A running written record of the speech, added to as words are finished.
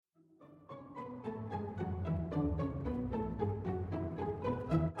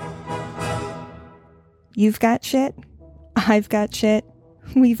You've got shit. I've got shit.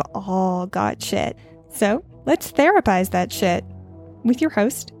 We've all got shit. So let's therapize that shit with your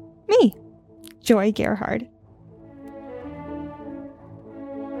host, me, Joy Gerhard.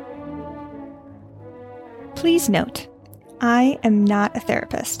 Please note, I am not a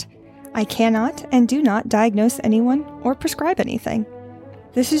therapist. I cannot and do not diagnose anyone or prescribe anything.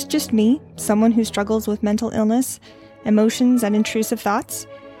 This is just me, someone who struggles with mental illness, emotions, and intrusive thoughts,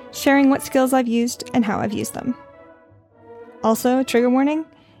 sharing what skills I've used and how I've used them. Also, trigger warning,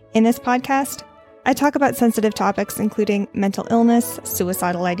 in this podcast, I talk about sensitive topics including mental illness,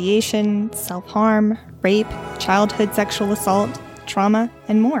 suicidal ideation, self-harm, rape, childhood sexual assault, trauma,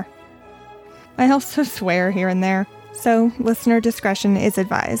 and more. I also swear here and there, so listener discretion is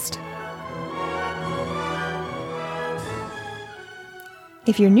advised.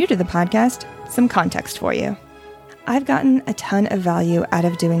 If you're new to the podcast, some context for you. I've gotten a ton of value out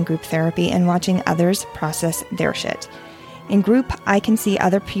of doing group therapy and watching others process their shit. In group, I can see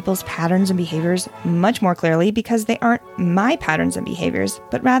other people's patterns and behaviors much more clearly because they aren't my patterns and behaviors,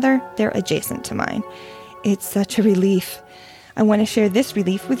 but rather they're adjacent to mine. It's such a relief. I want to share this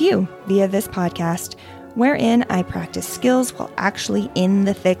relief with you via this podcast, wherein I practice skills while actually in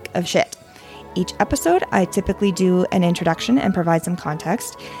the thick of shit. Each episode, I typically do an introduction and provide some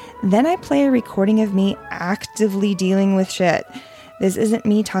context. Then I play a recording of me actively dealing with shit. This isn't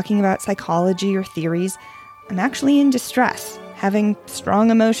me talking about psychology or theories. I'm actually in distress, having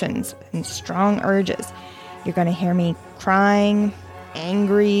strong emotions and strong urges. You're going to hear me crying,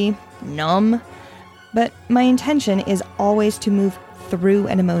 angry, numb. But my intention is always to move through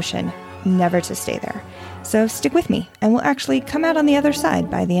an emotion, never to stay there. So stick with me, and we'll actually come out on the other side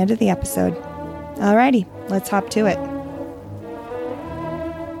by the end of the episode. Alrighty, let's hop to it.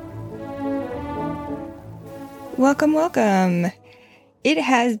 Welcome, welcome. It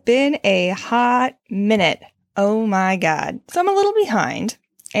has been a hot minute. Oh my God. So I'm a little behind,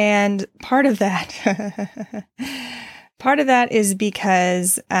 and part of that is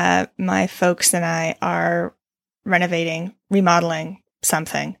because my folks and I are remodeling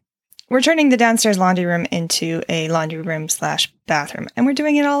something. We're turning the downstairs laundry room into a laundry room / bathroom, and we're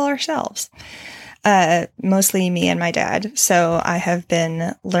doing it all ourselves. Mostly me and my dad. So I have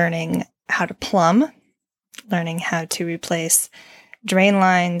been learning how to plumb, learning how to replace drain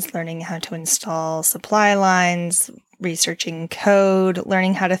lines, learning how to install supply lines, researching code,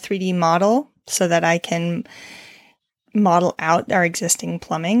 learning how to 3D model so that I can model out our existing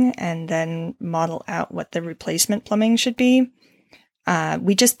plumbing and then model out what the replacement plumbing should be.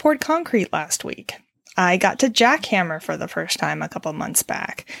 We just poured concrete last week. I got to jackhammer for the first time a couple months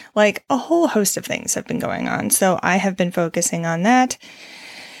back. Like, a whole host of things have been going on. So I have been focusing on that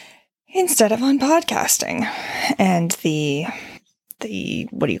instead of on podcasting. And the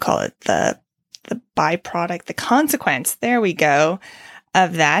what do you call it? The byproduct, the consequence, there we go,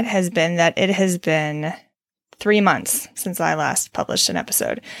 of that has been that it has been 3 months since I last published an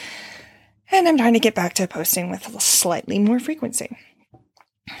episode. And I'm trying to get back to posting with slightly more frequency.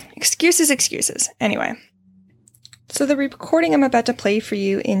 Excuses. Anyway, so the recording I'm about to play for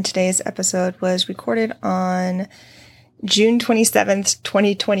you in today's episode was recorded on June 27th,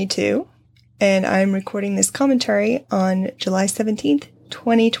 2022, and I'm recording this commentary on July 17th,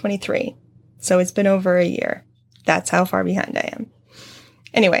 2023. So it's been over a year. That's how far behind I am.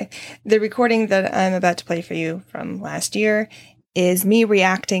 Anyway, the recording that I'm about to play for you from last year is me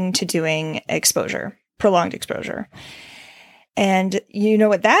reacting to doing exposure, prolonged exposure. And you know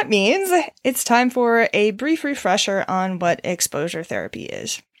what that means. It's time for a brief refresher on what exposure therapy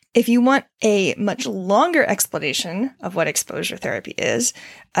is. If you want a much longer explanation of what exposure therapy is,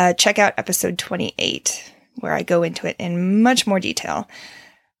 check out episode 28, where I go into it in much more detail.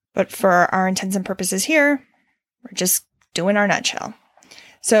 But for our intents and purposes here, we're just doing our nutshell.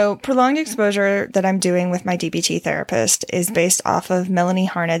 So prolonged exposure that I'm doing with my DBT therapist is based off of Melanie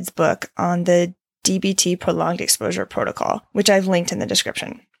Harned's book on the DBT prolonged exposure protocol, which I've linked in the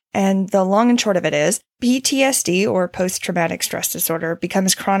description. And the long and short of it is PTSD, or post-traumatic stress disorder,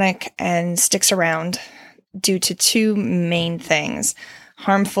 becomes chronic and sticks around due to two main things: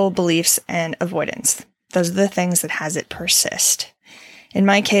 harmful beliefs and avoidance. Those are the things that has it persist. In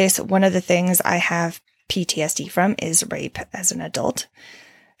my case, one of the things I have PTSD from is rape as an adult.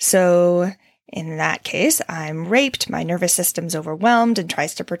 So in that case, I'm raped, my nervous system's overwhelmed and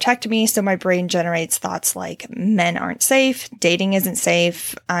tries to protect me, so my brain generates thoughts like men aren't safe, dating isn't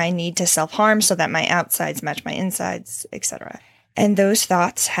safe, I need to self-harm so that my outsides match my insides, etc. And those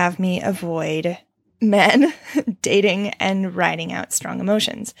thoughts have me avoid men, dating, and riding out strong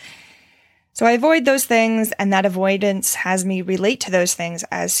emotions. So I avoid those things, and that avoidance has me relate to those things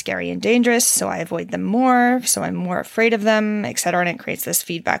as scary and dangerous, so I avoid them more, so I'm more afraid of them, etc., and it creates this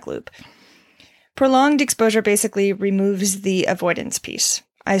feedback loop. Prolonged exposure basically removes the avoidance piece.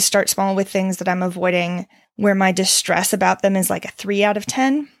 I start small with things that I'm avoiding where my distress about them is like a 3 out of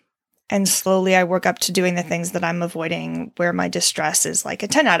 10, and slowly I work up to doing the things that I'm avoiding where my distress is like a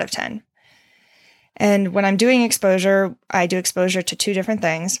 10 out of 10. And when I'm doing exposure, I do exposure to 2 different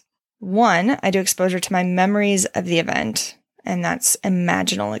things. 1, I do exposure to my memories of the event, and that's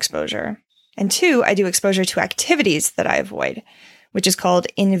imaginal exposure. And 2, I do exposure to activities that I avoid, which is called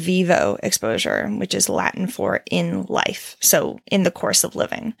in vivo exposure, which is Latin for in life, so in the course of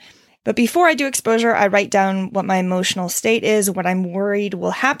living. But before I do exposure, I write down what my emotional state is, what I'm worried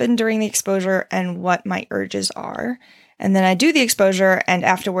will happen during the exposure, and what my urges are. And then I do the exposure, and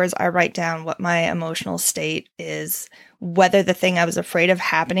afterwards I write down what my emotional state is, whether the thing I was afraid of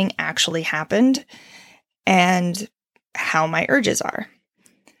happening actually happened, and how my urges are.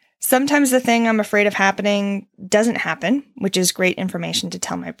 Sometimes the thing I'm afraid of happening doesn't happen, which is great information to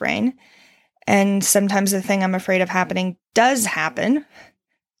tell my brain. And sometimes the thing I'm afraid of happening does happen,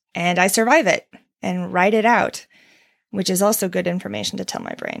 and I survive it and write it out, which is also good information to tell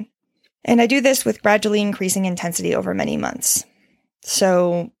my brain. And I do this with gradually increasing intensity over many months.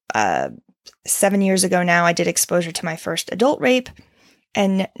 So 7 years ago now, I did exposure to my first adult rape.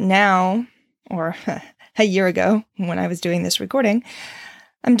 And now, or a year ago when I was doing this recording,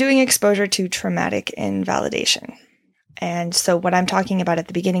 I'm doing exposure to traumatic invalidation. And so what I'm talking about at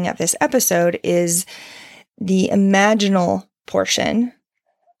the beginning of this episode is the imaginal portion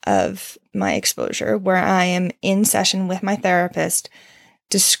of my exposure, where I am in session with my therapist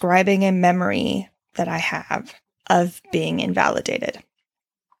describing a memory that I have of being invalidated.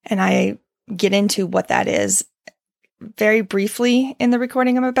 And I get into what that is very briefly in the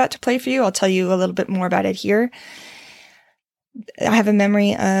recording I'm about to play for you. I'll tell you a little bit more about it here. I have a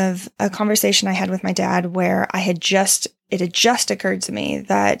memory of a conversation I had with my dad where it had just occurred to me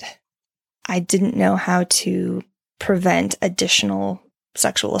that I didn't know how to prevent additional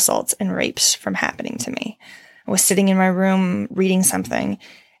sexual assaults and rapes from happening to me. I was sitting in my room reading something,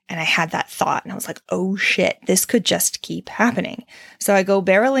 and I had that thought, and I was like, oh shit, this could just keep happening. So I go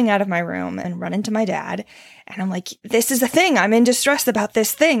barreling out of my room and run into my dad, and I'm like, this is a thing. I'm in distress about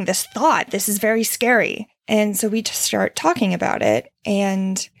this thing, this thought. This is very scary. And so we just start talking about it,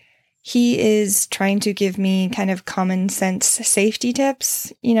 and he is trying to give me kind of common sense safety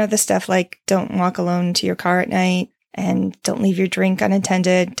tips. You know, the stuff like don't walk alone to your car at night, and don't leave your drink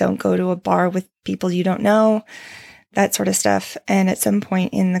unattended. Don't go to a bar with people you don't know, that sort of stuff. And at some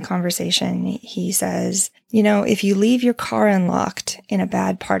point in the conversation, he says, you know, if you leave your car unlocked in a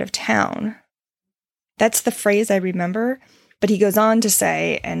bad part of town, that's the phrase I remember. But he goes on to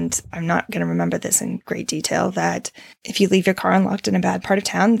say, and I'm not going to remember this in great detail, that if you leave your car unlocked in a bad part of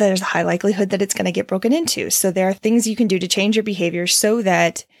town, there's a high likelihood that it's going to get broken into. So there are things you can do to change your behavior so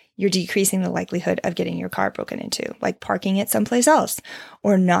that you're decreasing the likelihood of getting your car broken into, like parking it someplace else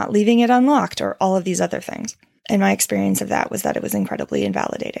or not leaving it unlocked or all of these other things. And my experience of that was that it was incredibly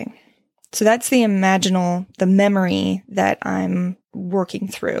invalidating. So that's the memory that I'm working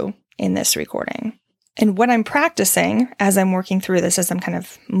through in this recording. And what I'm practicing as I'm working through this, as I'm kind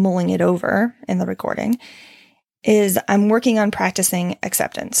of mulling it over in the recording, is I'm working on practicing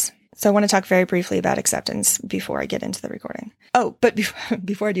acceptance. So I want to talk very briefly about acceptance before I get into the recording. Oh, but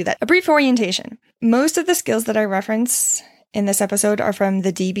before I do that, a brief orientation. Most of the skills that I reference in this episode are from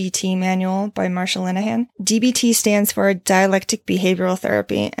the DBT manual by Marsha Linehan. DBT stands for Dialectic Behavioral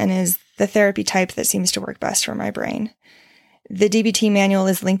Therapy and is the therapy type that seems to work best for my brain. The DBT manual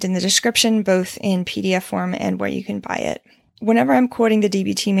is linked in the description, both in PDF form and where you can buy it. Whenever I'm quoting the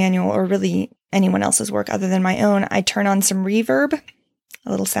DBT manual, or really anyone else's work other than my own, I turn on some reverb, a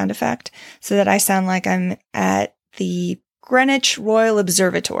little sound effect, so that I sound like I'm at the Greenwich Royal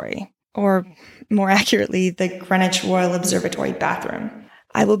Observatory, or more accurately, the Greenwich Royal Observatory bathroom.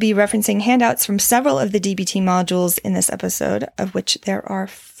 I will be referencing handouts from several of the DBT modules in this episode, of which there are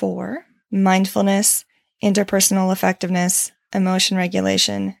 4: mindfulness, interpersonal effectiveness, emotion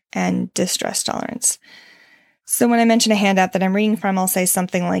regulation, and distress tolerance. So when I mention a handout that I'm reading from, I'll say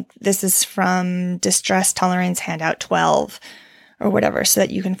something like, this is from Distress Tolerance Handout 12, or whatever, so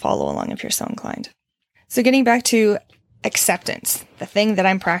that you can follow along if you're so inclined. So getting back to acceptance, the thing that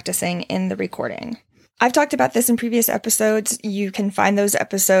I'm practicing in the recording. I've talked about this in previous episodes. You can find those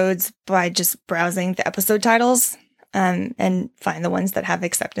episodes by just browsing the episode titles and find the ones that have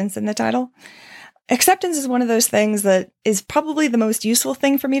acceptance in the title. Acceptance is one of those things that is probably the most useful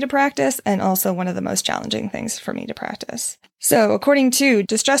thing for me to practice and also one of the most challenging things for me to practice. So according to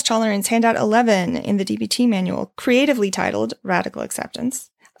Distress Tolerance Handout 11 in the DBT manual, creatively titled Radical Acceptance,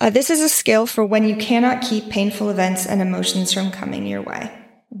 this is a skill for when you cannot keep painful events and emotions from coming your way.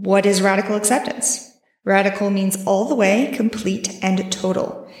 What is radical acceptance? Radical means all the way, complete, and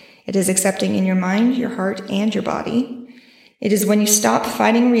total. It is accepting in your mind, your heart, and your body. It is when you stop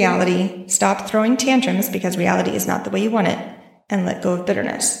fighting reality, stop throwing tantrums because reality is not the way you want it, and let go of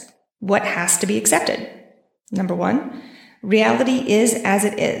bitterness. What has to be accepted? Number 1, reality is as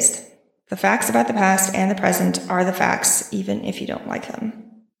it is. The facts about the past and the present are the facts, even if you don't like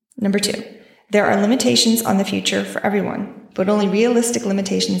them. Number 2, there are limitations on the future for everyone, but only realistic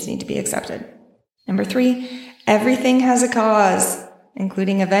limitations need to be accepted. Number 3, everything has a cause,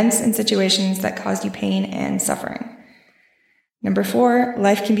 including events and situations that cause you pain and suffering. Number 4,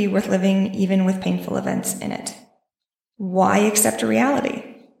 life can be worth living even with painful events in it. Why accept a reality?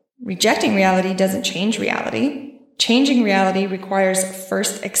 Rejecting reality doesn't change reality. Changing reality requires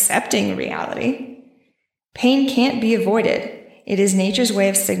first accepting reality. Pain can't be avoided. It is nature's way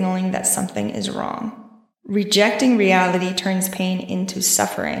of signaling that something is wrong. Rejecting reality turns pain into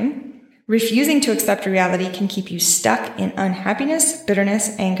suffering. Refusing to accept reality can keep you stuck in unhappiness,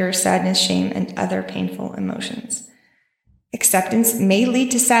 bitterness, anger, sadness, shame, and other painful emotions. Acceptance may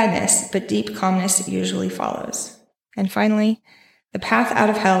lead to sadness, but deep calmness usually follows. And finally, the path out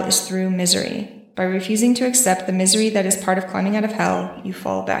of hell is through misery. By refusing to accept the misery that is part of climbing out of hell, you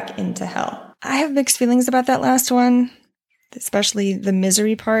fall back into hell. I have mixed feelings about that last one, especially the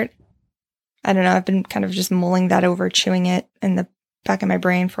misery part. I don't know, I've been kind of just mulling that over, chewing it in the back of my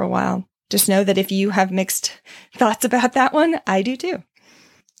brain for a while. Just know that if you have mixed thoughts about that one, I do too.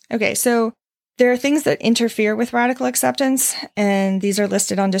 Okay, so there are things that interfere with radical acceptance, and these are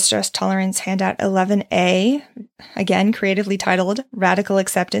listed on Distress Tolerance Handout 11A, again, creatively titled Radical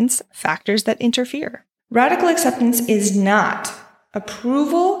Acceptance, Factors that Interfere. Radical acceptance is not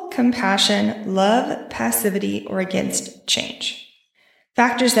approval, compassion, love, passivity, or against change.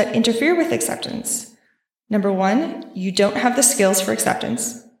 Factors that interfere with acceptance. Number 1, you don't have the skills for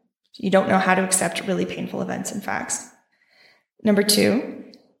acceptance. You don't know how to accept really painful events and facts. Number 2,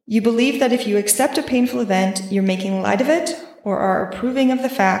 you believe that if you accept a painful event, you're making light of it or are approving of the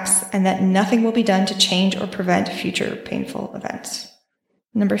facts and that nothing will be done to change or prevent future painful events.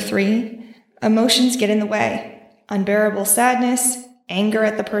 Number 3, emotions get in the way. Unbearable sadness, anger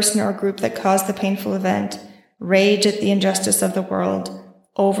at the person or group that caused the painful event, rage at the injustice of the world,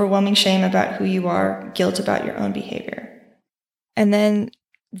 overwhelming shame about who you are, guilt about your own behavior. And then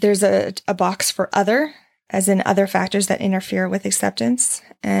there's a box for other, as in other factors that interfere with acceptance.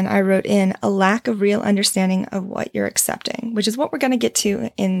 And I wrote in a lack of real understanding of what you're accepting, which is what we're going to get to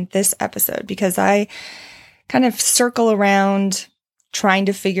in this episode, because I kind of circle around trying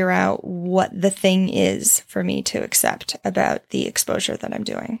to figure out what the thing is for me to accept about the exposure that I'm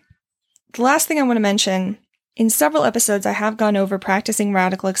doing. The last thing I want to mention, in several episodes, I have gone over practicing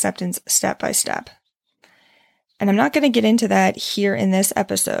radical acceptance step by step. And I'm not going to get into that here in this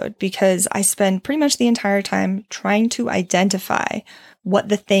episode because I spend pretty much the entire time trying to identify what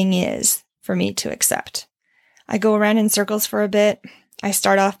the thing is for me to accept. I go around in circles for a bit. I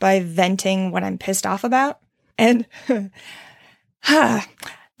start off by venting what I'm pissed off about. And the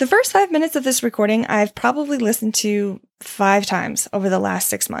first 5 minutes of this recording, I've probably listened to 5 times over the last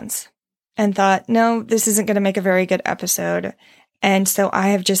 6 months and thought, no, this isn't going to make a very good episode. And so I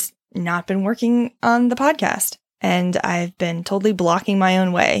have just not been working on the podcast. And I've been totally blocking my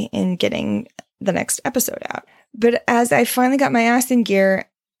own way in getting the next episode out. But as I finally got my ass in gear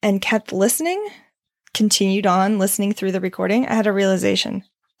and kept listening, continued on listening through the recording, I had a realization.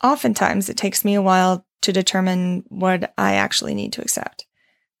 Oftentimes, it takes me a while to determine what I actually need to accept.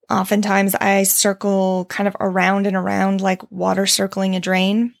 Oftentimes, I circle kind of around and around like water circling a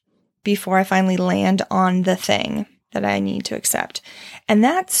drain before I finally land on the thing that I need to accept. And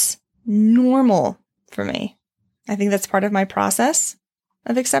that's normal for me. I think that's part of my process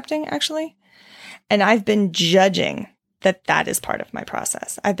of accepting, actually. And I've been judging that is part of my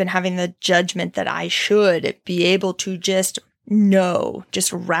process. I've been having the judgment that I should be able to just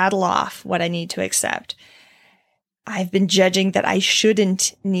rattle off what I need to accept. I've been judging that I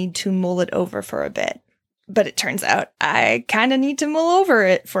shouldn't need to mull it over for a bit. But it turns out I kind of need to mull over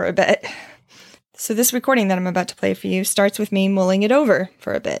it for a bit. So this recording that I'm about to play for you starts with me mulling it over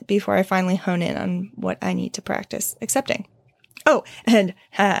for a bit before I finally hone in on what I need to practice accepting. Oh, and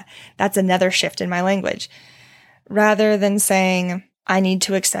that's another shift in my language. Rather than saying, I need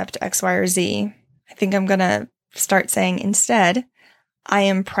to accept X, Y, or Z, I think I'm going to start saying instead, I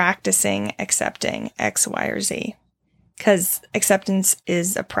am practicing accepting X, Y, or Z, because acceptance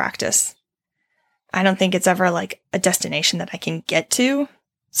is a practice. I don't think it's ever like a destination that I can get to.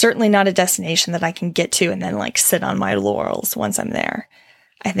 Certainly not a destination that I can get to and then like sit on my laurels once I'm there.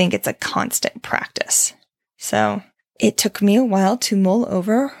 I think it's a constant practice. So it took me a while to mull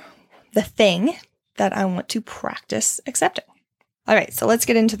over the thing that I want to practice accepting. All right, so let's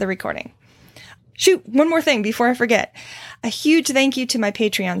get into the recording. Shoot, one more thing before I forget. A huge thank you to my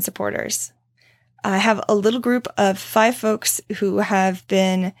Patreon supporters. I have a little group of 5 folks who have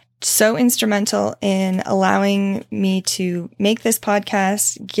been so instrumental in allowing me to make this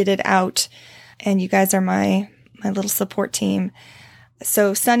podcast, get it out, and you guys are my little support team.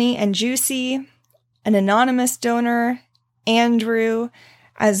 So Sunny and Juicy, an anonymous donor, Andrew,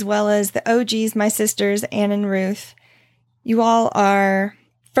 as well as the OGs, my sisters, Ann and Ruth. You all are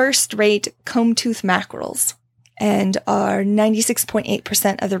first-rate comb-tooth mackerels and are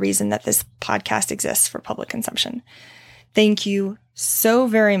 96.8% of the reason that this podcast exists for public consumption. Thank you so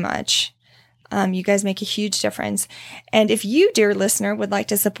very much. You guys make a huge difference. And if you, dear listener, would like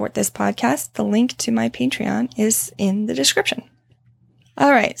to support this podcast, the link to my Patreon is in the description.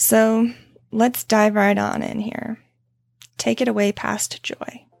 All right, so let's dive right on in here. Take it away past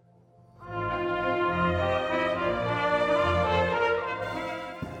Joy.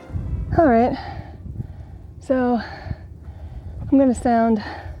 All right, so I'm going to sound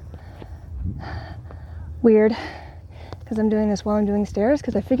weird because I'm doing this while I'm doing stairs,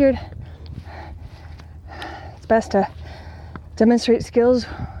 because I figured it's best to demonstrate skills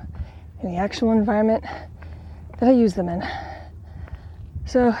in the actual environment that I use them in.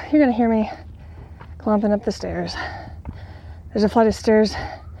 So you're going to hear me clomping up the stairs. There's a flight of stairs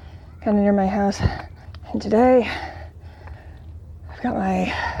kind of near my house, and today I've got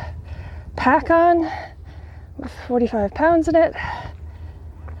my pack on with 45 pounds in it,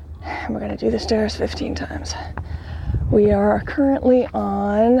 and we're going to do the stairs 15 times. We are currently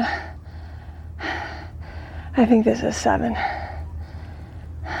on, I think this is 7.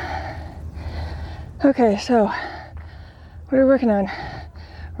 Okay, so what are we working on?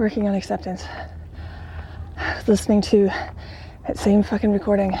 Working on acceptance. I was listening to that same fucking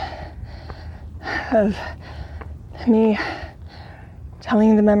recording of me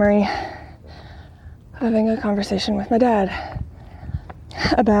telling the memory, having a conversation with my dad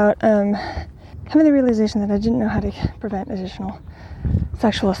about having the realization that I didn't know how to prevent additional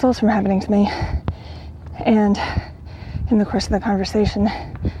sexual assaults from happening to me. And in the course of the conversation,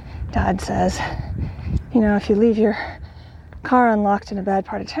 Dad says, you know, if you leave your car unlocked in a bad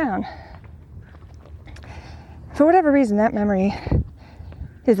part of town, for whatever reason, that memory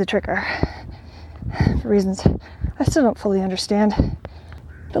is a trigger. For reasons I still don't fully understand.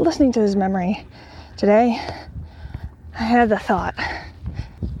 But listening to his memory today, I had the thought,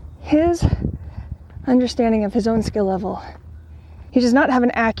 his understanding of his own skill level, he does not have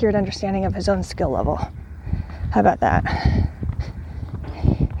an accurate understanding of his own skill level. How about that?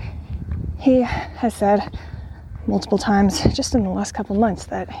 He has said multiple times, just in the last couple months,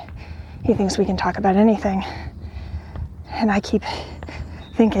 that he thinks we can talk about anything. And I keep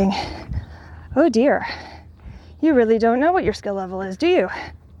thinking, oh dear, you really don't know what your skill level is, do you?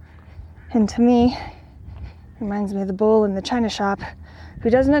 And to me, it reminds me of the bull in the china shop who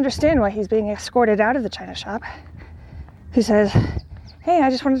doesn't understand why he's being escorted out of the china shop, who says, hey, I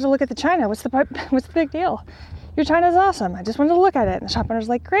just wanted to look at the china. What's the big deal? Your china's awesome. I just wanted to look at it. And the shop owner's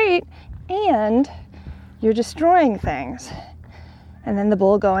like, great. And you're destroying things. And then the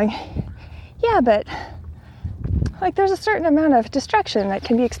bull going, yeah, but like there's a certain amount of destruction that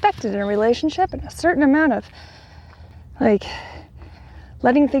can be expected in a relationship, and a certain amount of like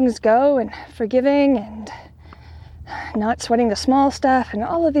letting things go and forgiving and not sweating the small stuff and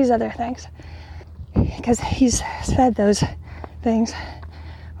all of these other things. Because he's said those things.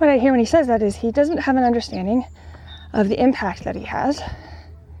 What I hear when he says that is he doesn't have an understanding of the impact that he has.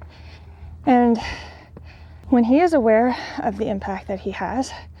 And when he is aware of the impact that he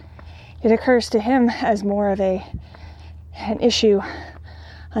has, it occurs to him as more of an issue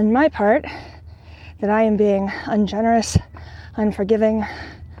on my part, that I am being ungenerous, unforgiving,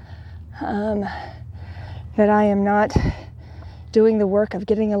 that I am not doing the work of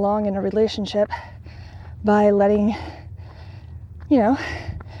getting along in a relationship by letting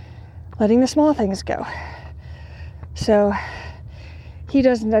the small things go. So he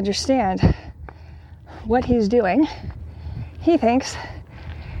doesn't understand what he's doing. He thinks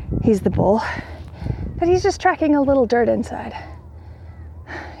he's the bull, but he's just tracking a little dirt inside.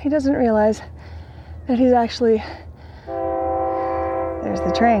 He doesn't realize that he's actually, there's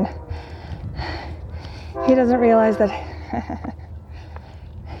the train. He doesn't realize that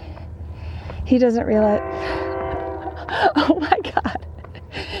He doesn't realize. Oh my God.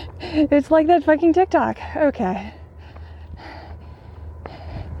 It's like that fucking TikTok. Okay.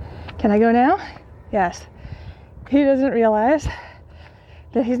 Can I go now? Yes. He doesn't realize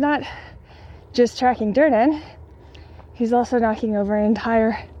that he's not just tracking dirt in. He's also knocking over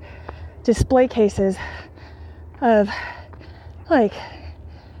entire display cases of like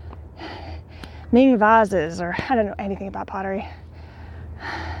Ming vases, or I don't know anything about pottery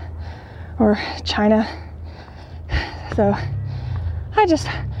or China. So I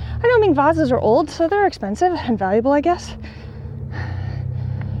know Ming vases are old, so they're expensive and valuable, I guess.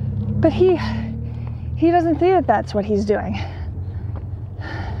 But he doesn't see that that's what he's doing.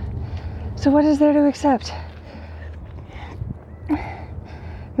 So what is there to accept?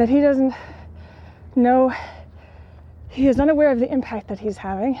 That he doesn't know, he is unaware of the impact that he's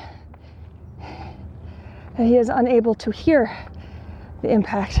having, that he is unable to hear the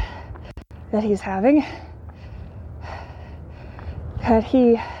impact that he's having, that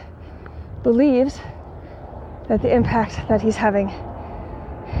he believes that the impact that he's having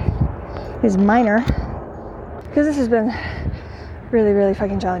is minor, because this has been really, really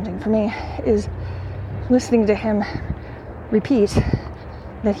fucking challenging for me, is listening to him repeat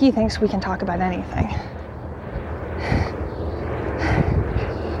that he thinks we can talk about anything.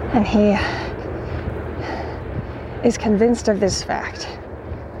 And he is convinced of this fact.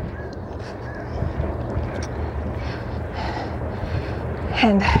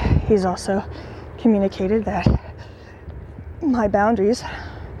 And he's also communicated that my boundaries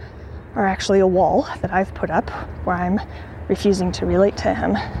are actually a wall that I've put up where I'm refusing to relate to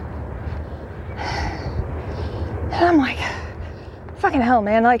him. And I'm like, fucking hell,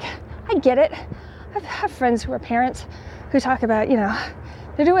 man. Like, I get it. I have friends who are parents who talk about,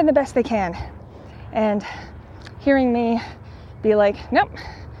 they're doing the best they can. And hearing me be like, nope,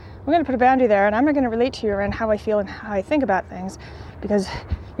 we're going to put a boundary there, and I'm not going to relate to you around how I feel and how I think about things because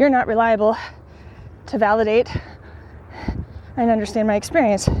you're not reliable to validate and understand my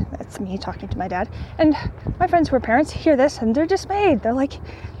experience. That's me talking to my dad. And my friends who are parents hear this and they're dismayed. They're like,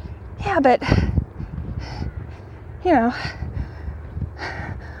 yeah, but,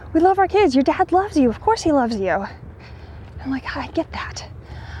 we love our kids. Your dad loves you. Of course he loves you. I'm like, I get that.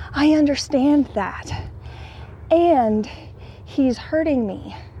 I understand that. And he's hurting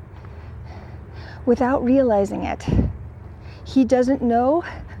me without realizing it. He doesn't know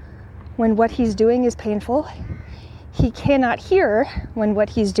when what he's doing is painful. He cannot hear when what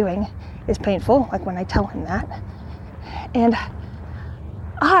he's doing is painful, like when I tell him that. And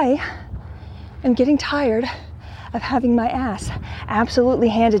I am getting tired of having my ass absolutely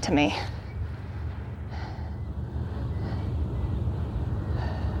handed to me.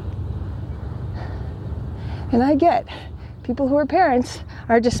 And I get people who are parents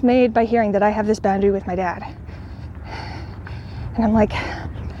are dismayed by hearing that I have this boundary with my dad. And I'm like,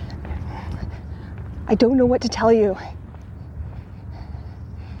 I don't know what to tell you.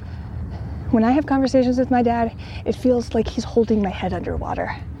 When I have conversations with my dad, it feels like he's holding my head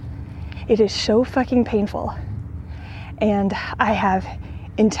underwater. It is so fucking painful. And I have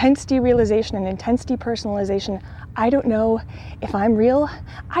intense derealization and intense depersonalization. I don't know if I'm real.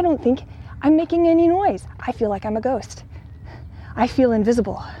 I don't think I'm making any noise. I feel like I'm a ghost. I feel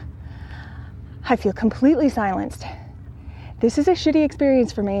invisible. I feel completely silenced. This is a shitty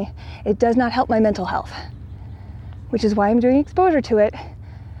experience for me. It does not help my mental health, which is why I'm doing exposure to it,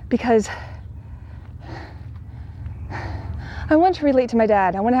 because I want to relate to my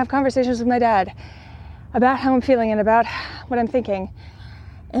dad. I want to have conversations with my dad about how I'm feeling and about what I'm thinking.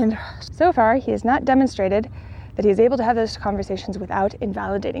 And so far, he has not demonstrated that he is able to have those conversations without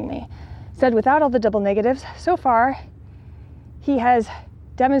invalidating me. Said without all the double negatives, so far, he has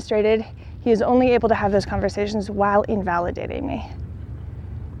demonstrated he is only able to have those conversations while invalidating me.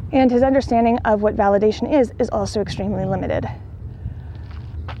 And his understanding of what validation is also extremely limited.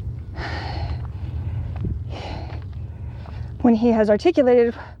 When he has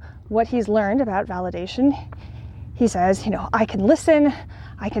articulated what he's learned about validation, he says, I can listen,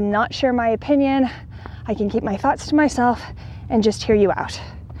 I can not share my opinion, I can keep my thoughts to myself and just hear you out.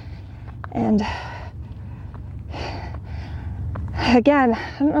 And again,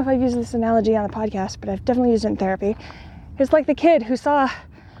 I don't know if I've used this analogy on the podcast, but I've definitely used it in therapy. It's like the kid who saw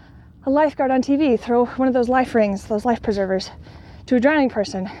a lifeguard on TV throw one of those life rings, those life preservers, to a drowning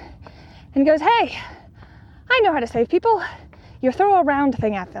person and goes, hey, I know how to save people. You throw a round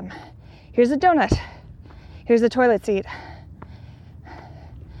thing at them. Here's a donut. Here's a toilet seat.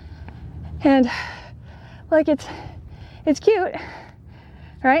 And like it's cute,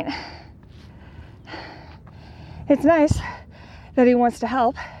 right? It's nice that he wants to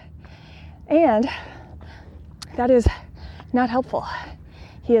help. And that is not helpful.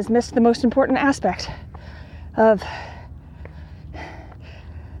 He has missed the most important aspect of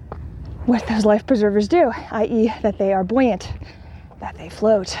what those life preservers do, i.e. that they are buoyant, that they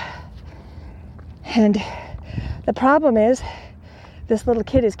float. And the problem is, this little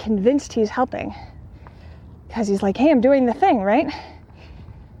kid is convinced he's helping because he's like, hey, I'm doing the thing, right?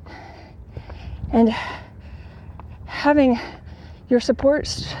 And having your support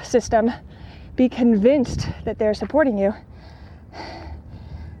system be convinced that they're supporting you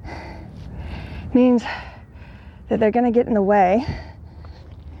means that they're going to get in the way.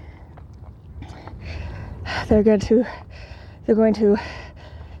 They're going to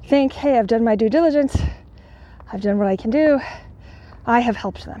think, hey, I've done my due diligence. I've done what I can do. I have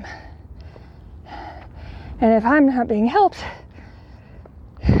helped them. And if I'm not being helped,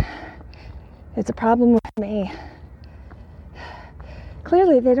 it's a problem with me.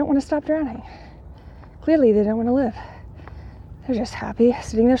 Clearly, they don't want to stop drowning. Clearly, they don't want to live. They're just happy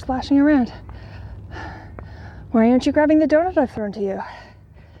sitting there splashing around. Why aren't you grabbing the donut I've thrown to you?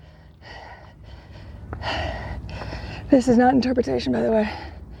 This is not interpretation, by the way.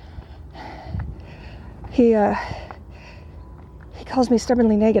 He calls me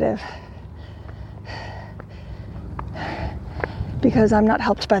stubbornly negative because I'm not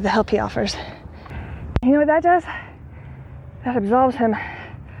helped by the help he offers. You know what that does? That absolves him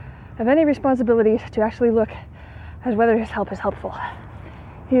of any responsibility to actually look at whether his help is helpful.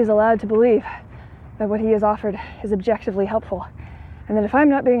 He is allowed to believe that what he has offered is objectively helpful, and that if I'm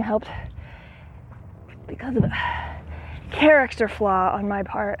not being helped because of a character flaw on my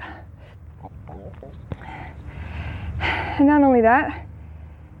part. And not only that,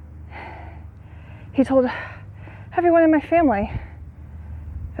 he told everyone in my family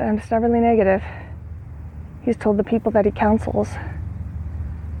that I'm stubbornly negative. He's told the people that he counsels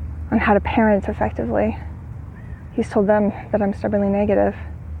on how to parent effectively. He's told them that I'm stubbornly negative.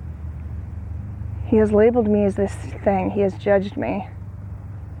 He has labeled me as this thing. He has judged me.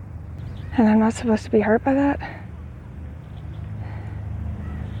 And I'm not supposed to be hurt by that?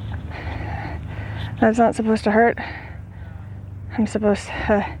 That's not supposed to hurt. I'm supposed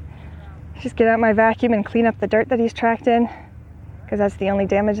to just get out my vacuum and clean up the dirt that he's tracked in, because that's the only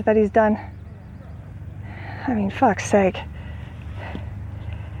damage that he's done. I mean, fuck's sake.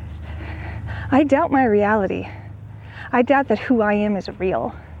 I doubt my reality. I doubt that who I am is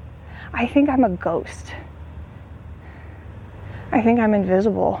real. I think I'm a ghost. I think I'm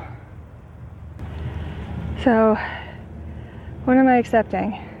invisible. So, what am I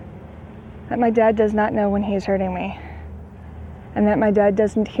accepting? That my dad does not know when he's hurting me. And that my dad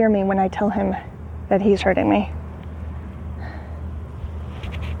doesn't hear me when I tell him that he's hurting me.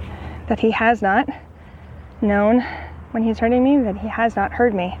 That he has not known when he's hurting me, that he has not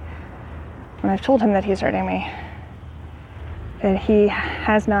heard me when I've told him that he's hurting me. That he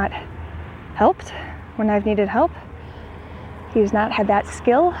has not helped when I've needed help. He's not had that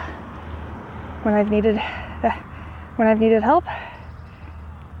skill when I've needed help.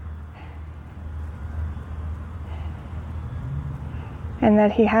 And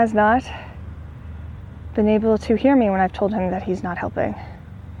that he has not been able to hear me when I've told him that he's not helping.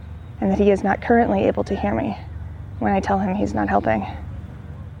 And that he is not currently able to hear me when I tell him he's not helping.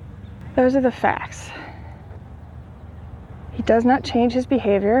 Those are the facts. He does not change his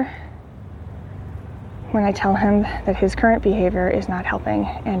behavior when I tell him that his current behavior is not helping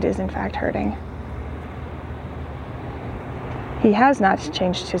and is in fact hurting. He has not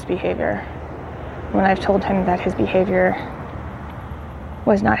changed his behavior when I've told him that his behavior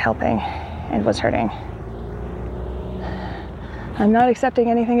was not helping and was hurting. I'm not accepting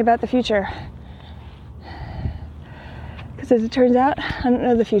anything about the future. Because as it turns out, I don't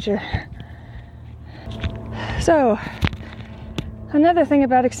know the future. So, another thing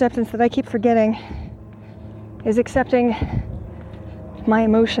about acceptance that I keep forgetting is accepting my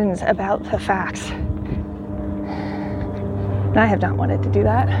emotions about the facts. And I have not wanted to do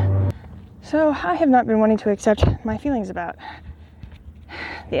that. So I have not been wanting to accept my feelings about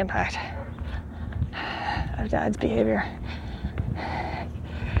the impact of Dad's behavior.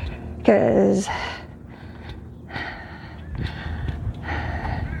 Because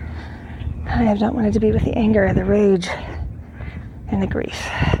I have not wanted to be with the anger, the rage, and the grief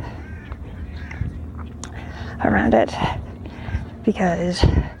around it. Because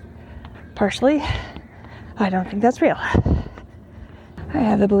partially, I don't think that's real. I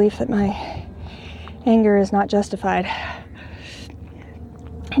have the belief that my anger is not justified.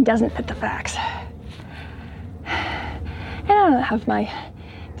 It doesn't fit the facts. And I don't have my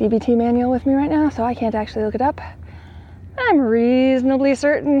DBT manual with me right now, so I can't actually look it up. I'm reasonably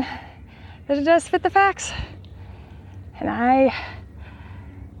certain that it does fit the facts. And I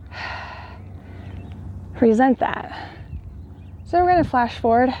resent that. So we're going to flash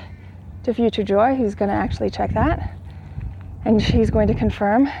forward to future Joy, who's going to actually check that. And she's going to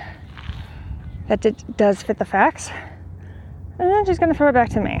confirm that it does fit the facts. And then she's going to throw it back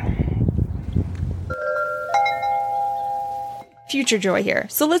to me. Future Joy here.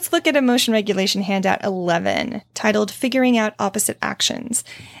 So let's look at emotion regulation handout 11, titled Figuring Out Opposite Actions.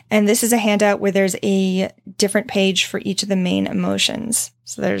 And this is a handout where there's a different page for each of the main emotions.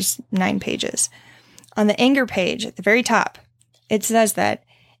 So there's 9 pages. On the anger page at the very top, it says that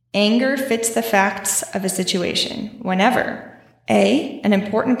anger fits the facts of a situation whenever A, an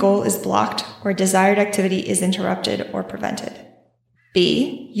important goal is blocked or a desired activity is interrupted or prevented.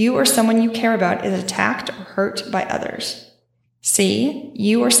 B, you or someone you care about is attacked or hurt by others. C,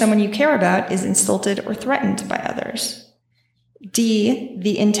 you or someone you care about is insulted or threatened by others. D,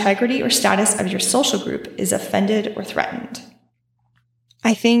 the integrity or status of your social group is offended or threatened.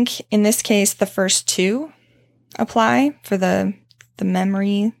 I think in this case, the first 2 apply for the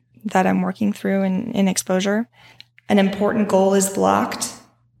memory that I'm working through in exposure. An important goal is blocked.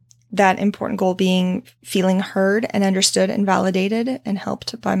 That important goal being feeling heard and understood and validated and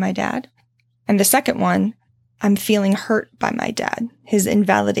helped by my dad. And the second one, I'm feeling hurt by my dad. His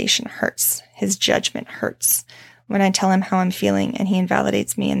invalidation hurts. His judgment hurts. When I tell him how I'm feeling and he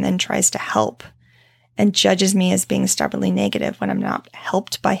invalidates me and then tries to help and judges me as being stubbornly negative when I'm not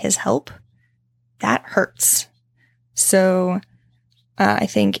helped by his help, that hurts. So I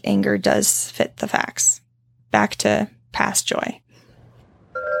think anger does fit the facts. Back to past Joy.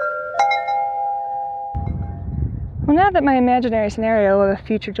 Well, now that my imaginary scenario of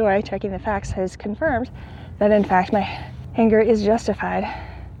future Joy checking the facts has confirmed that in fact my anger is justified,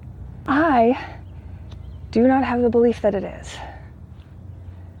 I do not have the belief that it is.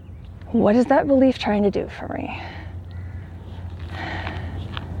 What is that belief trying to do for me?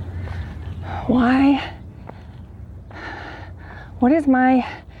 Why? What is my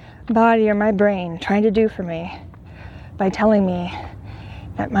body or my brain trying to do for me by telling me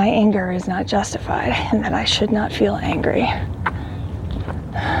that my anger is not justified and that I should not feel angry?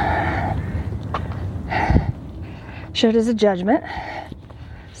 Should is a judgment.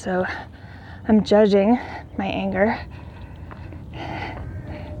 So I'm judging my anger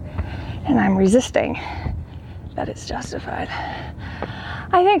and I'm resisting that it's justified.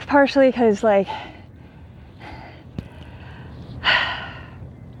 I think partially because I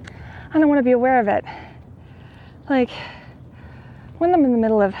don't want to be aware of it. When I'm in the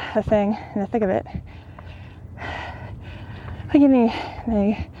middle of a thing, in the thick of it, in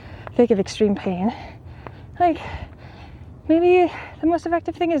the thick of extreme pain, maybe the most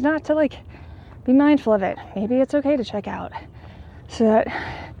effective thing is not to be mindful of it. Maybe it's okay to check out so that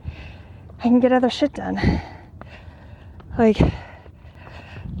I can get other shit done.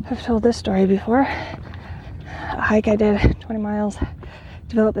 I've told this story before. A hike I did, 20 miles,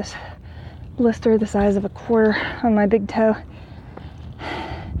 developed this blister the size of a quarter on my big toe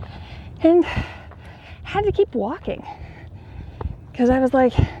and had to keep walking because I was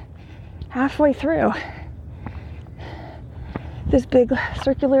halfway through this big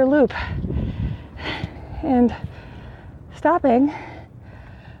circular loop and stopping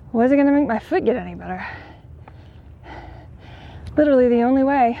wasn't going to make my foot get any better. Literally the only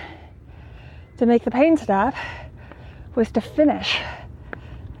way to make the pain stop was to finish.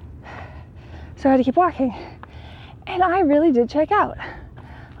 So I had to keep walking. And I really did check out.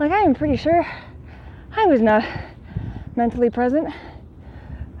 I am pretty sure I was not mentally present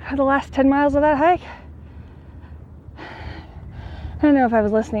for the last 10 miles of that hike. I don't know if I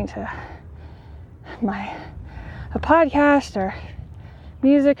was listening to a podcast or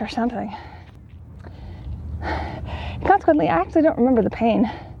music or something. Consequently, I actually don't remember the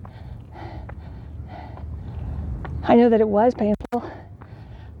pain. I know that it was painful,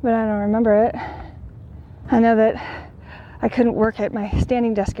 but I don't remember it. I know that I couldn't work at my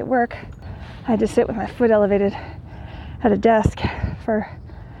standing desk at work. I had to sit with my foot elevated at a desk for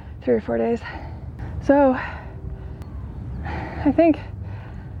 3 or 4 days. So I think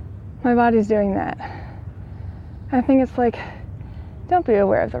my body's doing that. I think it's don't be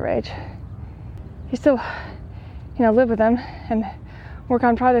aware of the rage. You still, live with them and work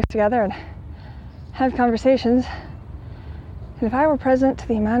on projects together and have conversations. And if I were present to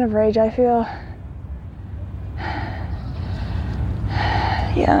the amount of rage I feel,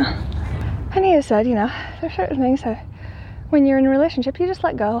 yeah. And he has said, there's certain things that when you're in a relationship, you just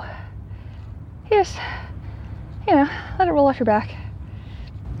let go. You just, let it roll off your back.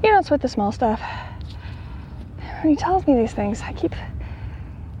 You don't sweat the small stuff. When he tells me these things, I keep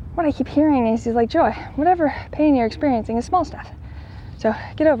what I keep hearing is he's like, Joy, whatever pain you're experiencing is small stuff. So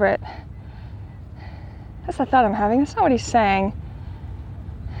get over it. That's the thought I'm having. That's not what he's saying.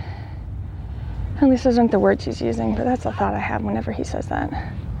 At least those aren't the words he's using, but that's the thought I have whenever he says that.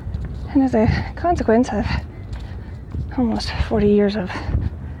 And as a consequence of almost 40 years of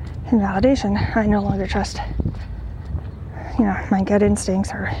invalidation, I no longer trust, my gut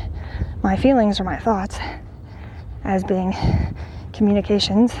instincts or my feelings or my thoughts as being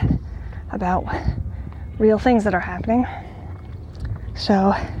communications about real things that are happening.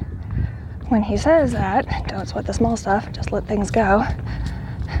 So when he says that, don't sweat the small stuff, just let things go,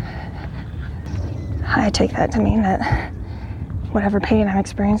 I take that to mean that whatever pain I'm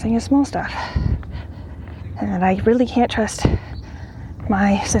experiencing is small stuff. And that I really can't trust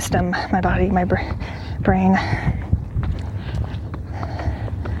my system, my body, my brain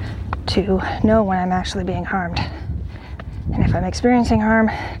to know when I'm actually being harmed. And if I'm experiencing harm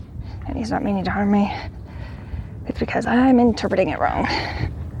and he's not meaning to harm me, it's because I'm interpreting it wrong.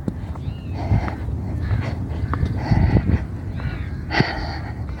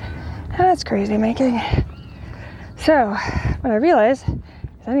 That's crazy making. So, what I realized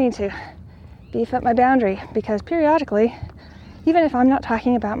is I need to beef up my boundary, because periodically, even if I'm not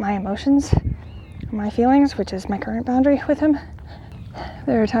talking about my emotions, my feelings, which is my current boundary with him,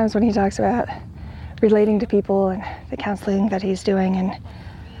 there are times when he talks about relating to people and the counseling that he's doing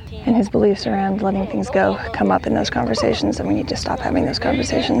and his beliefs around letting things go come up in those conversations, and we need to stop having those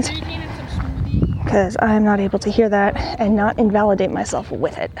conversations because I'm not able to hear that and not invalidate myself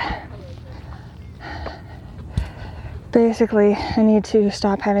with it. Basically, I need to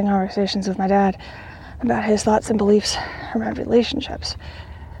stop having conversations with my dad about his thoughts and beliefs around relationships.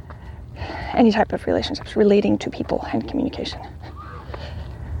 Any type of relationships relating to people and communication.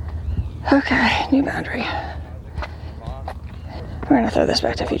 Okay, new boundary. We're gonna throw this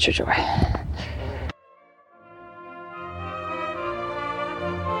back to Future Joy.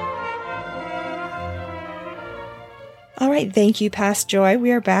 All right, thank you, past Joy.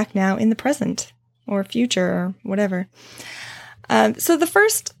 We are back now in the present. Or future, or whatever. So the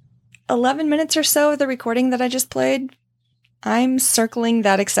first 11 minutes or so of the recording that I just played, I'm circling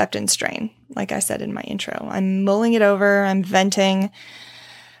that acceptance drain, like I said in my intro. I'm mulling it over, I'm venting,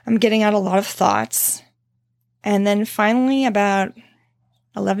 I'm getting out a lot of thoughts. And then finally, about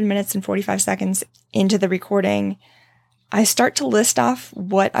 11 minutes and 45 seconds into the recording, I start to list off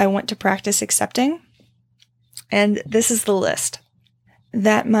what I want to practice accepting. And this is the list.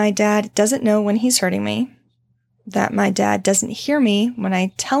 That my dad doesn't know when he's hurting me, that my dad doesn't hear me when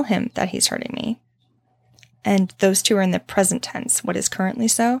I tell him that he's hurting me. And those two are in the present tense, what is currently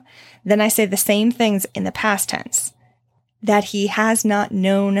so. Then I say the same things in the past tense, that he has not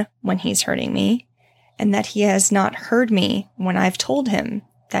known when he's hurting me, and that he has not heard me when I've told him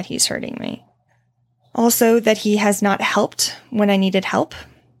that he's hurting me. Also, that he has not helped when I needed help,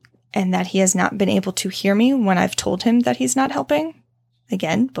 and that he has not been able to hear me when I've told him that he's not helping.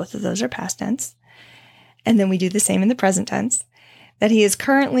 Again, both of those are past tense. And then we do the same in the present tense, that he is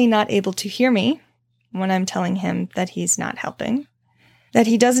currently not able to hear me when I'm telling him that he's not helping, that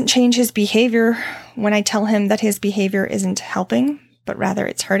he doesn't change his behavior when I tell him that his behavior isn't helping, but rather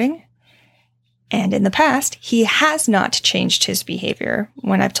it's hurting. And in the past, he has not changed his behavior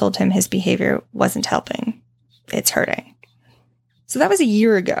when I've told him his behavior wasn't helping, it's hurting. So that was a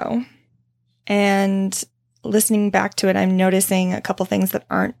year ago. And listening back to it, I'm noticing a couple things that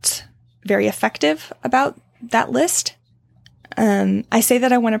aren't very effective about that list. I say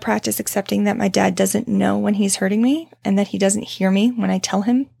that I want to practice accepting that my dad doesn't know when he's hurting me and that he doesn't hear me when I tell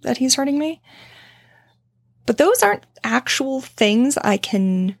him that he's hurting me. But those aren't actual things I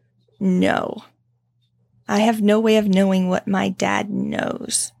can know. I have no way of knowing what my dad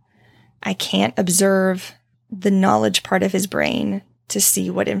knows. I can't observe the knowledge part of his brain to see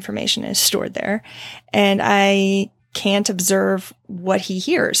what information is stored there. And I can't observe what he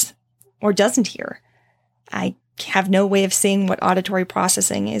hears or doesn't hear. I have no way of seeing what auditory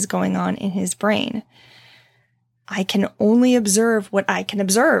processing is going on in his brain. I can only observe what I can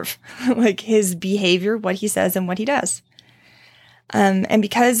observe, like his behavior, what he says, and what he does. And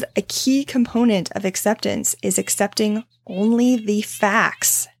because a key component of acceptance is accepting only the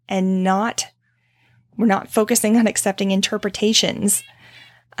facts and we're not focusing on accepting interpretations.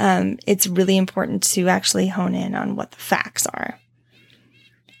 It's really important to actually hone in on what the facts are.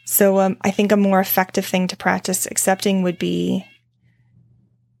 So I think a more effective thing to practice accepting would be,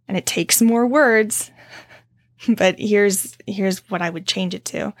 and it takes more words, but here's what I would change it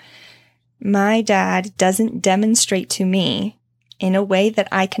to. My dad doesn't demonstrate to me in a way that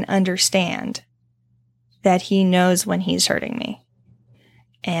I can understand that he knows when he's hurting me.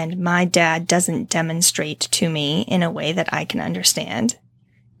 and my dad doesn't demonstrate to me in a way that I can understand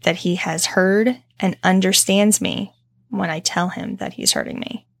that he has heard and understands me when I tell him that he's hurting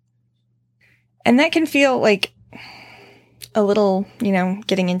me. And that can feel like a little,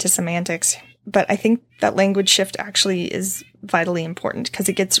 getting into semantics, but I think that language shift actually is vitally important because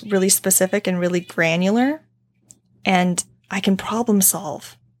it gets really specific and really granular, and I can problem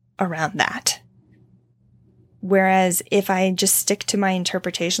solve around that. Whereas if I just stick to my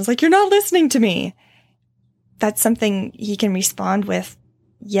interpretations, like, you're not listening to me, that's something he can respond with,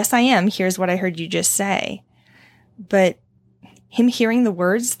 yes, I am. Here's what I heard you just say. But him hearing the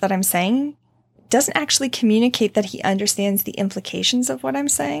words that I'm saying doesn't actually communicate that he understands the implications of what I'm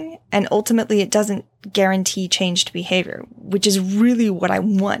saying. And ultimately, it doesn't guarantee changed behavior, which is really what I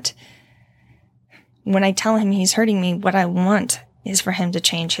want. When I tell him he's hurting me, what I want is for him to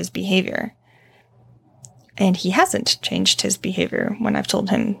change his behavior. And he hasn't changed his behavior when I've told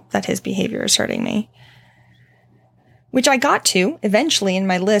him that his behavior is hurting me. Which I got to eventually in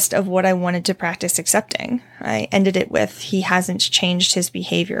my list of what I wanted to practice accepting. I ended it with, he hasn't changed his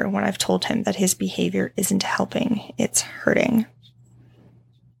behavior when I've told him that his behavior isn't helping, it's hurting.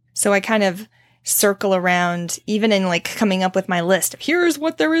 So I kind of circle around, even in like coming up with my list. Here's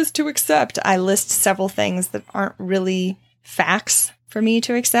what there is to accept. I list several things that aren't really facts for me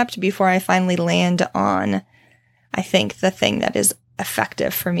to accept before I finally land on, I think, the thing that is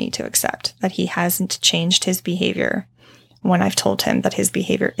effective for me to accept, that he hasn't changed his behavior when I've told him that his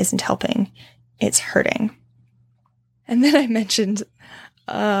behavior isn't helping, it's hurting. And then I mentioned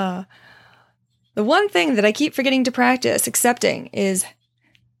the one thing that I keep forgetting to practice accepting is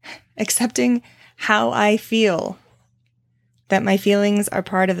accepting how I feel, that my feelings are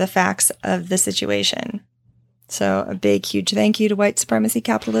part of the facts of the situation. So a big, huge thank you to white supremacy,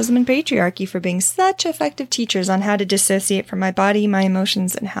 capitalism, and patriarchy for being such effective teachers on how to dissociate from my body, my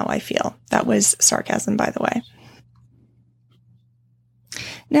emotions, and how I feel. That was sarcasm, by the way.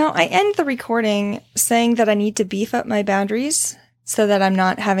 Now, I end the recording saying that I need to beef up my boundaries so that I'm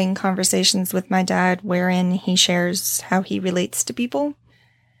not having conversations with my dad wherein he shares how he relates to people.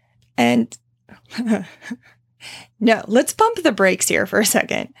 And no, let's pump the brakes here for a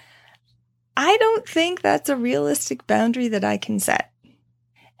second. I don't think that's a realistic boundary that I can set.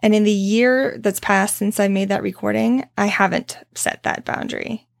 And in the year that's passed since I made that recording, I haven't set that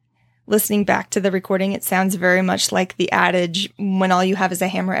boundary. Listening back to the recording, it sounds very much like the adage, when all you have is a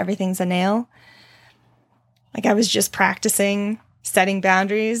hammer, everything's a nail. Like I was just practicing setting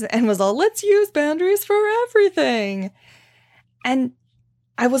boundaries and was all, let's use boundaries for everything. And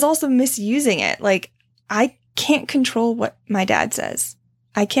I was also misusing it. Like, I can't control what my dad says.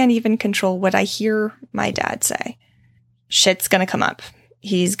 I can't even control what I hear my dad say. Shit's gonna come up.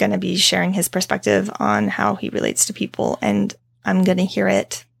 He's gonna be sharing his perspective on how he relates to people, and I'm gonna hear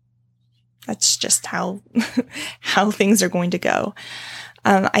it. That's just how things are going to go.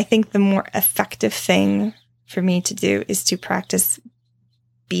 I think the more effective thing for me to do is to practice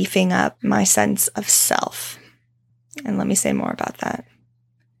beefing up my sense of self. And let me say more about that,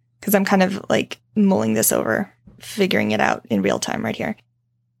 because I'm kind of like mulling this over, figuring it out in real time right here.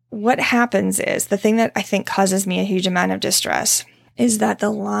 What happens is, the thing that I think causes me a huge amount of distress is that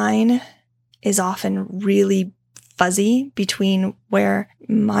the line is often really fuzzy between where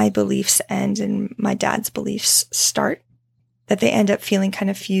my beliefs end and my dad's beliefs start, that they end up feeling kind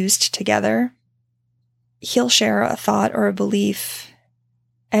of fused together. He'll share a thought or a belief,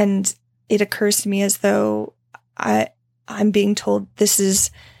 and it occurs to me as though I'm being told this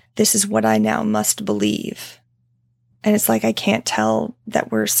is what I now must believe. And it's like I can't tell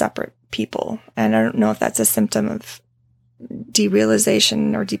that we're separate people. And I don't know if that's a symptom of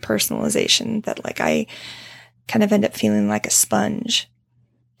derealization or depersonalization, that like I kind of end up feeling like a sponge.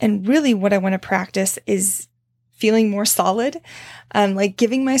 And really what I want to practice is feeling more solid, like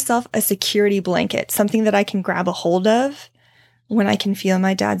giving myself a security blanket, something that I can grab a hold of when I can feel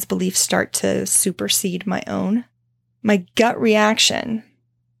my dad's beliefs start to supersede my own. My gut reaction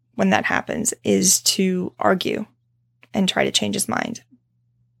when that happens is to argue and try to change his mind.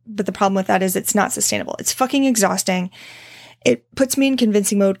 But the problem with that is it's not sustainable. It's fucking exhausting. It puts me in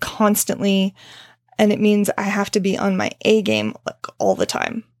convincing mode constantly. And it means I have to be on my A game like all the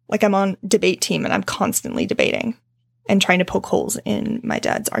time. Like I'm on debate team and I'm constantly debating and trying to poke holes in my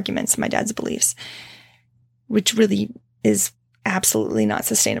dad's arguments, my dad's beliefs, which really is absolutely not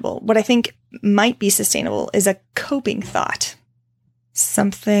sustainable. What I think might be sustainable is a coping thought.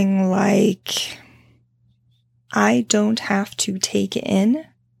 Something like, I don't have to take in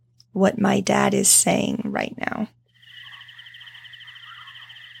what my dad is saying right now.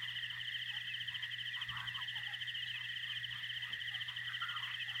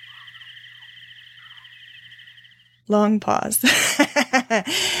 long pause.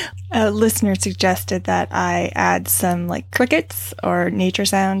 A listener suggested that I add some like crickets or nature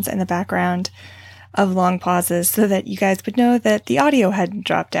sounds in the background of long pauses so that you guys would know that the audio hadn't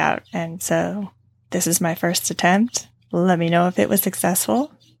dropped out. And so this is my first attempt. Let me know if it was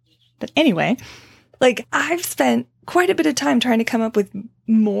successful. But anyway, like I've spent quite a bit of time trying to come up with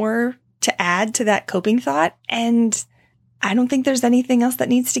more to add to that coping thought. And I don't think there's anything else that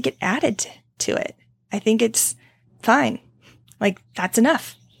needs to get added to it. I think it's fine. Like that's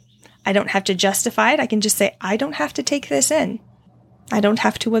enough. I don't have to justify it. I can just say, I don't have to take this in. I don't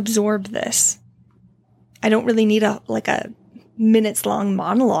have to absorb this. I don't really need a minutes long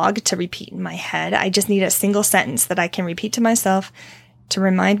monologue to repeat in my head. I just need a single sentence that I can repeat to myself to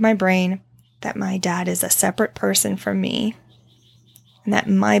remind my brain that my dad is a separate person from me and that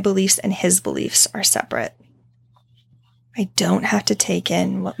my beliefs and his beliefs are separate. I don't have to take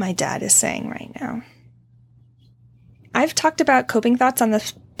in what my dad is saying right now. I've talked about coping thoughts on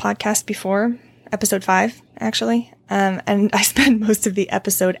this podcast before, episode 5, actually. And I spend most of the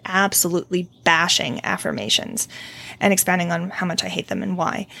episode absolutely bashing affirmations and expanding on how much I hate them and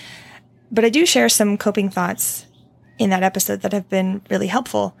why. But I do share some coping thoughts in that episode that have been really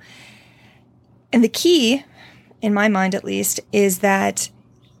helpful. And the key, in my mind at least, is that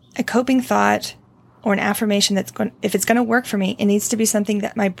a coping thought or an affirmation if it's going to work for me, it needs to be something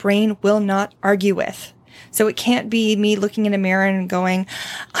that my brain will not argue with. So it can't be me looking in a mirror and going,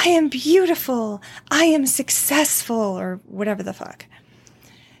 I am beautiful, I am successful, or whatever the fuck.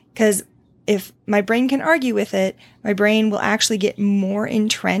 Because if my brain can argue with it, my brain will actually get more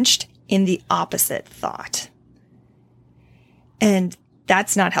entrenched in the opposite thought. And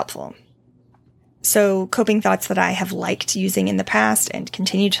that's not helpful. So coping thoughts that I have liked using in the past and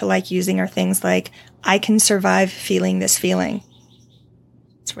continue to like using are things like, I can survive feeling this feeling.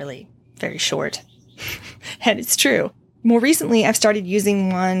 It's really very short. And it's true. More recently, I've started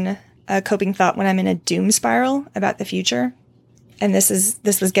using a coping thought when I'm in a doom spiral about the future. And this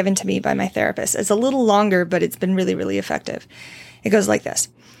was given to me by my therapist. It's a little longer, but it's been really, really effective. It goes like this.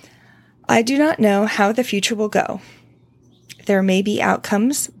 I do not know how the future will go. There may be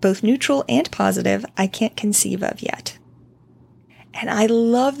outcomes, both neutral and positive, I can't conceive of yet. And I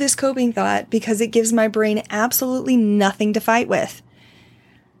love this coping thought because it gives my brain absolutely nothing to fight with.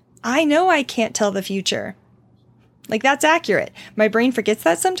 I know I can't tell the future. Like, that's accurate. My brain forgets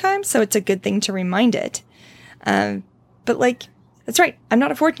that sometimes, so it's a good thing to remind it. But like, that's right. I'm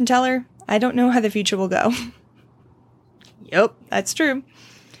not a fortune teller. I don't know how the future will go. Yep, that's true.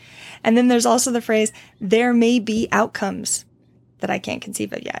 And then there's also the phrase, there may be outcomes that I can't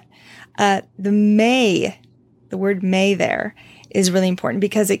conceive of yet. The word may there is really important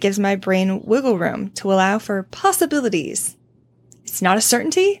because it gives my brain wiggle room to allow for possibilities. It's not a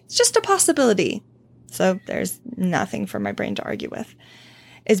certainty, it's just a possibility. So there's nothing for my brain to argue with.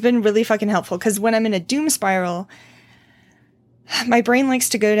 It's been really fucking helpful because when I'm in a doom spiral, my brain likes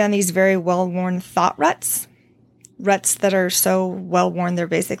to go down these very well-worn thought ruts that are so well-worn, they're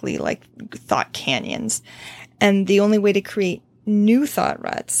basically like thought canyons. And the only way to create new thought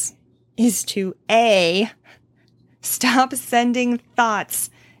ruts is to A, stop sending thoughts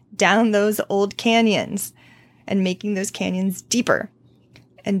down those old canyons and making those canyons deeper.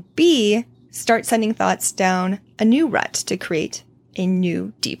 And B, start sending thoughts down a new rut to create a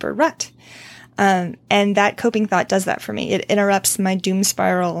new, deeper rut. And that coping thought does that for me. It interrupts my doom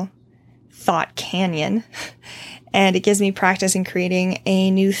spiral thought canyon, and it gives me practice in creating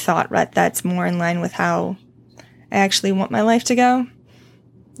a new thought rut that's more in line with how I actually want my life to go.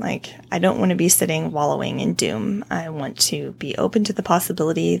 Like, I don't want to be sitting wallowing in doom. I want to be open to the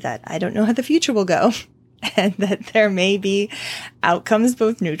possibility that I don't know how the future will go. And that there may be outcomes,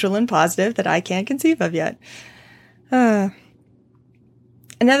 both neutral and positive, that I can't conceive of yet. Another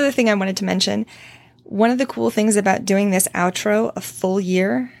thing I wanted to mention, one of the cool things about doing this outro a full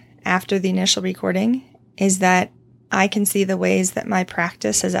year after the initial recording is that I can see the ways that my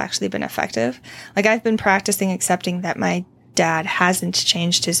practice has actually been effective. Like, I've been practicing accepting that my dad hasn't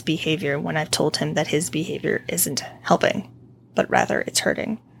changed his behavior when I've told him that his behavior isn't helping, but rather it's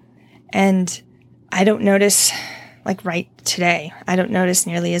hurting. And I don't notice, like right today, I don't notice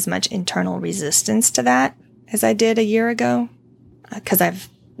nearly as much internal resistance to that as I did a year ago, because I've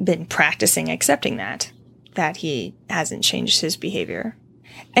been practicing accepting that he hasn't changed his behavior.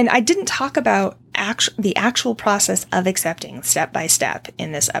 And I didn't talk about the actual process of accepting step by step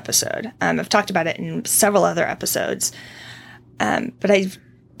in this episode. I've talked about it in several other episodes, but I've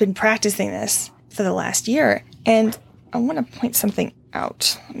been practicing this for the last year, and I want to point something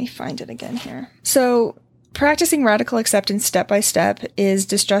out. Let me find it again here. So, practicing radical acceptance step by step is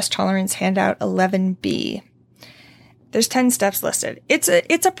Distress Tolerance Handout 11B. There's 10 steps listed. It's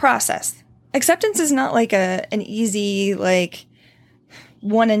a process. Acceptance is not like an easy, like,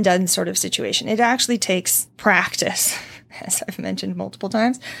 one and done sort of situation. It actually takes practice, as I've mentioned multiple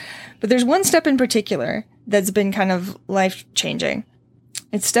times. But there's one step in particular that's been kind of life-changing.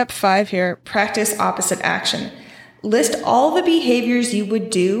 It's step 5 here, practice opposite action. List all the behaviors you would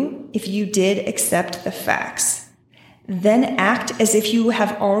do if you did accept the facts. Then act as if you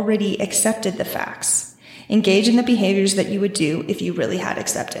have already accepted the facts. Engage in the behaviors that you would do if you really had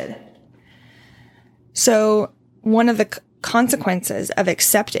accepted. So one of the consequences of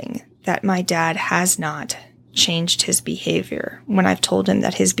accepting that my dad has not changed his behavior when I've told him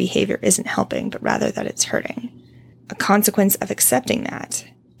that his behavior isn't helping, but rather that it's hurting. A consequence of accepting that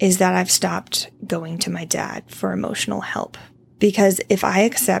is that I've stopped going to my dad for emotional help. Because if I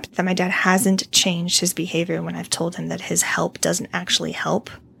accept that my dad hasn't changed his behavior when I've told him that his help doesn't actually help,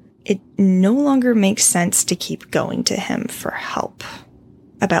 it no longer makes sense to keep going to him for help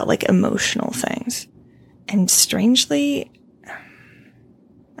about like emotional things. And strangely,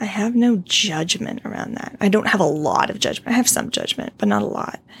 I have no judgment around that. I don't have a lot of judgment. I have some judgment, but not a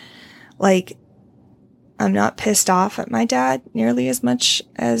lot. Like, I'm not pissed off at my dad nearly as much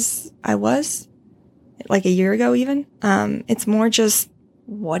as I was, like a year ago even. It's more just,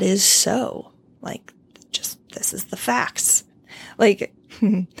 what is so? Like, just, this is the facts. Like,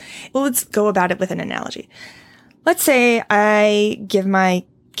 well, let's go about it with an analogy. Let's say I give my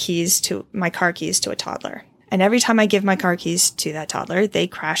car keys to a toddler. And every time I give my car keys to that toddler, they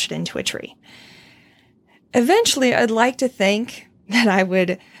crash it into a tree. Eventually, I'd like to think that I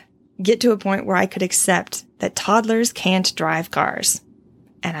would get to a point where I could accept that toddlers can't drive cars.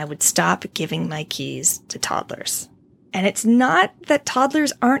 And I would stop giving my keys to toddlers. And it's not that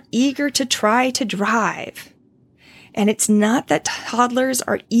toddlers aren't eager to try to drive. And it's not that toddlers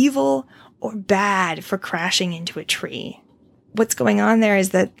are evil or bad for crashing into a tree. What's going on there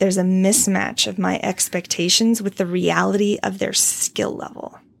is that there's a mismatch of my expectations with the reality of their skill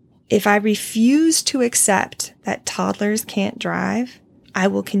level. If I refuse to accept that toddlers can't drive, I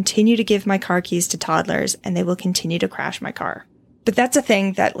will continue to give my car keys to toddlers and they will continue to crash my car. But that's a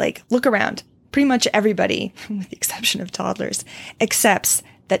thing that, like, look around. Pretty much everybody, with the exception of toddlers, accepts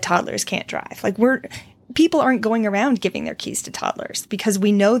that toddlers can't drive. Like, people aren't going around giving their keys to toddlers because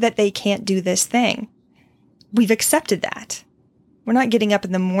we know that they can't do this thing. We've accepted that. We're not getting up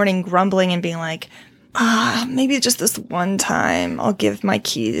in the morning grumbling and being like, maybe just this one time I'll give my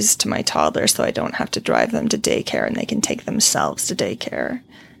keys to my toddler so I don't have to drive them to daycare and they can take themselves to daycare.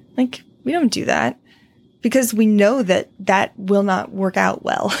 Like, we don't do that because we know that that will not work out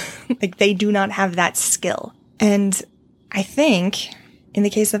well. Like, they do not have that skill. And I think in the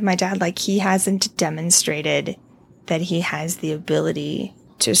case of my dad, like, he hasn't demonstrated that he has the ability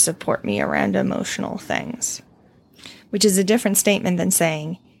to support me around emotional things, which is a different statement than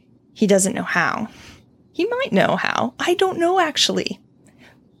saying he doesn't know how. He might know how. I don't know, actually.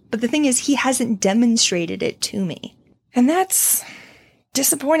 But the thing is, he hasn't demonstrated it to me. And that's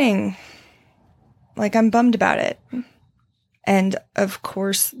disappointing. Like, I'm bummed about it. And of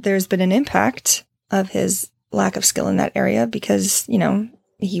course, there's been an impact of his lack of skill in that area because, you know,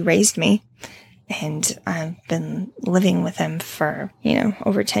 he raised me and I've been living with him for,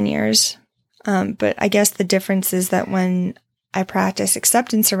 over 10 years. But I guess the difference is that when I practice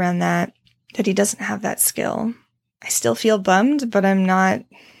acceptance around that he doesn't have that skill, I still feel bummed, but I'm not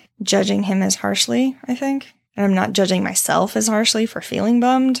judging him as harshly, I think. And I'm not judging myself as harshly for feeling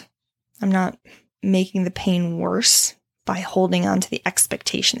bummed. I'm not making the pain worse by holding on to the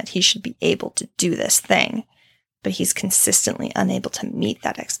expectation that he should be able to do this thing, but he's consistently unable to meet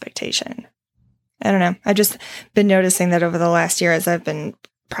that expectation. I don't know. I've just been noticing that over the last year as I've been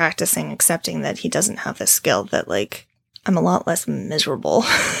practicing accepting that he doesn't have the skill, that, like, I'm a lot less miserable.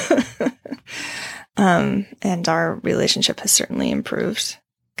 And our relationship has certainly improved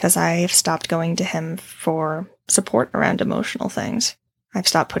because I've stopped going to him for support around emotional things. I've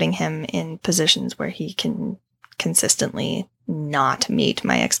stopped putting him in positions where he can consistently not meet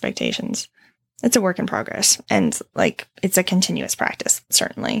my expectations. It's a work in progress. And, like, it's a continuous practice,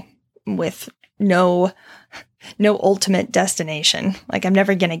 certainly, with no ultimate destination. Like, I'm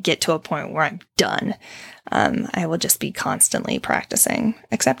never going to get to a point where I'm done. I will just be constantly practicing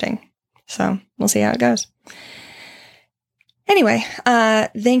accepting. So we'll see how it goes. Anyway,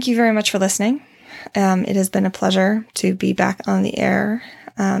 thank you very much for listening. It has been a pleasure to be back on the air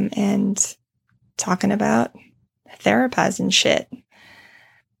and talking about therapies and shit.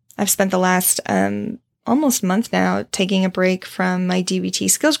 I've spent the last almost month now taking a break from my DBT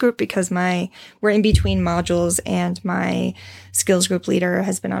skills group because we're in between modules and my skills group leader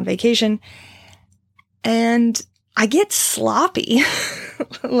has been on vacation. And I get sloppy.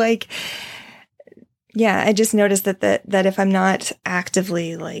 Like, yeah, I just noticed that if I'm not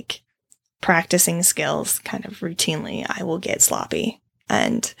actively like practicing skills kind of routinely, I will get sloppy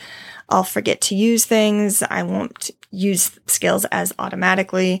and I'll forget to use things. I won't use skills as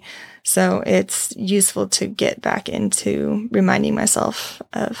automatically. So it's useful to get back into reminding myself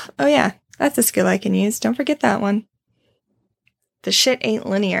of, oh yeah, that's a skill I can use. Don't forget that one. The shit ain't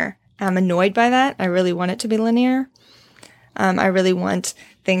linear. I'm annoyed by that. I really want it to be linear. I really want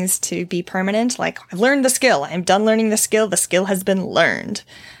things to be permanent. Like, I've learned the skill. I'm done learning the skill. The skill has been learned.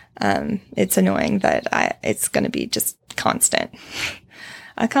 It's annoying that it's going to be just constant.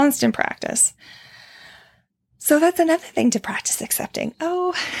 A constant practice. So that's another thing to practice accepting.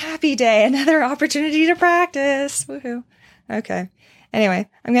 Oh, happy day. Another opportunity to practice. Woohoo. Okay. Anyway,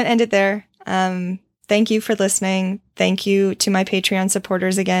 I'm going to end it there. Thank you for listening. Thank you to my Patreon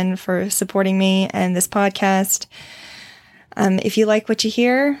supporters again for supporting me and this podcast. If you like what you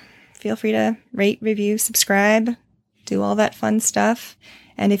hear, feel free to rate, review, subscribe, do all that fun stuff.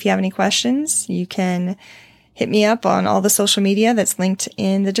 And if you have any questions, you can hit me up on all the social media that's linked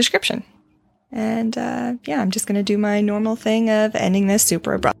in the description. And yeah, I'm just going to do my normal thing of ending this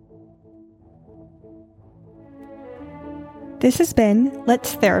super abrupt. This has been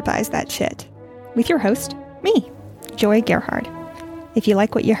Let's Therapize That Shit with your host, me, Joy Gerhard. If you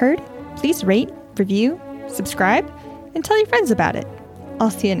like what you heard, please rate, review, subscribe, and tell your friends about it.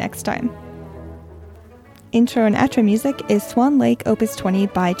 I'll see you next time. Intro and outro music is Swan Lake Opus 20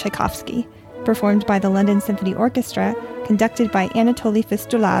 by Tchaikovsky, performed by the London Symphony Orchestra, conducted by Anatoly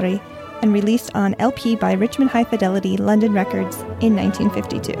Fistulari, and released on LP by Richmond High Fidelity London Records in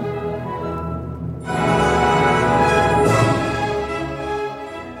 1952.